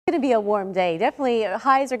going to be a warm day. Definitely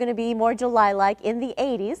highs are going to be more July-like in the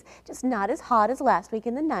 80s, just not as hot as last week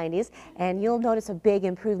in the 90s. And you'll notice a big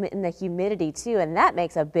improvement in the humidity too, and that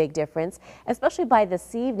makes a big difference, especially by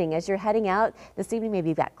this evening. As you're heading out this evening, maybe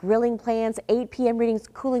you've got grilling plans. 8 p.m. readings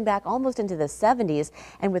cooling back almost into the 70s,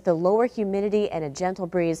 and with the lower humidity and a gentle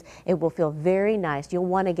breeze, it will feel very nice. You'll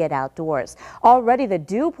want to get outdoors. Already the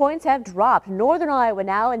dew points have dropped. Northern Iowa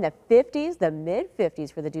now in the 50s, the mid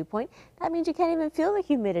 50s for the dew point. That means you can't even feel the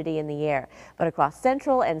humidity in the air. But across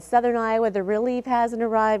central and southern Iowa, the relief hasn't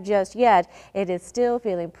arrived just yet. It is still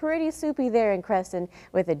feeling pretty soupy there in Creston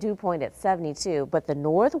with a dew point at 72. But the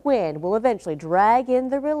north wind will eventually drag in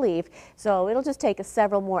the relief, so it'll just take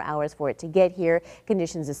several more hours for it to get here.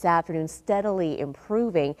 Conditions this afternoon steadily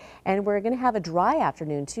improving, and we're going to have a dry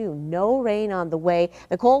afternoon too. No rain on the way.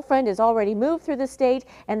 The cold front has already moved through the state,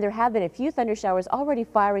 and there have been a few thunder showers already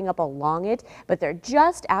firing up along it, but they're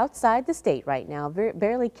just outside the state right now,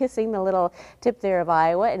 barely kissing the little tip there of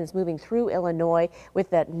Iowa, and is moving through Illinois with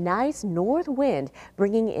that nice north wind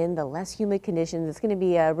bringing in the less humid conditions. It's going to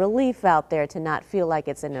be a relief out there to not feel like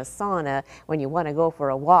it's in a sauna when you want to go for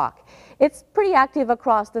a walk. It's pretty active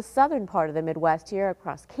across the southern part of the Midwest here,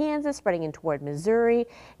 across Kansas, spreading in toward Missouri,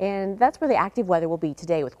 and that's where the active weather will be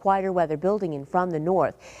today, with quieter weather building in from the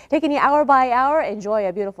north. Taking you hour by hour, enjoy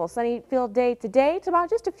a beautiful sunny-filled day today. Tomorrow,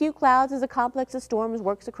 just a few clouds as a complex of storms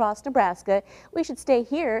works across Nebraska. We should stay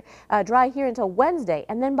here, dry here until Wednesday,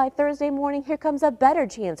 and then by Thursday morning, here comes a better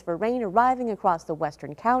chance for rain arriving across the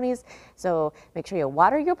western counties. So make sure you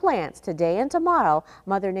water your plants today and tomorrow.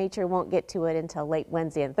 Mother Nature won't get to it until late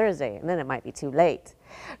Wednesday and Thursday, and then it might be too late.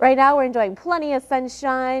 Right now, we're enjoying plenty of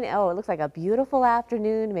sunshine. Oh, it looks like a beautiful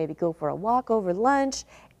afternoon. Maybe go for a walk over lunch.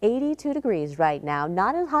 82 degrees right now,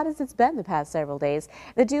 not as hot as it's been the past several days.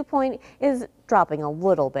 The dew point is dropping a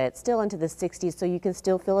little bit, still into the 60s, so you can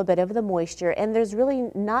still feel a bit of the moisture, and there's really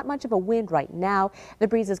not much of a wind right now. The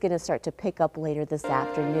breeze is going to start to pick up later this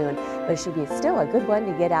afternoon, but it should be still a good one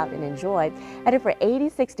to get out and enjoy. Headed for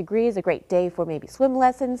 86 degrees, a great day for maybe swim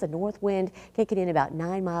lessons. A north wind kicking in about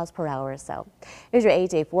 9 miles per hour or so. Here's your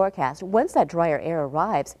 8-day forecast. Once that drier air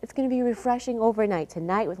arrives, it's going to be refreshing overnight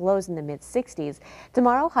tonight with lows in the mid 60s.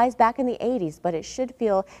 Tomorrow, highs back in the 80s, but it should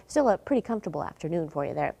feel still a pretty comfortable afternoon for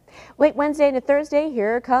you there. Late Wednesday into Thursday,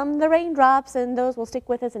 here come the raindrops, and those will stick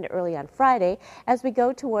with us into early on Friday. As we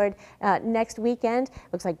go toward next weekend,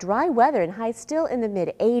 looks like dry weather and highs still in the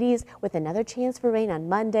mid 80s with another chance for rain on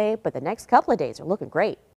Monday, but the next couple of days are looking great.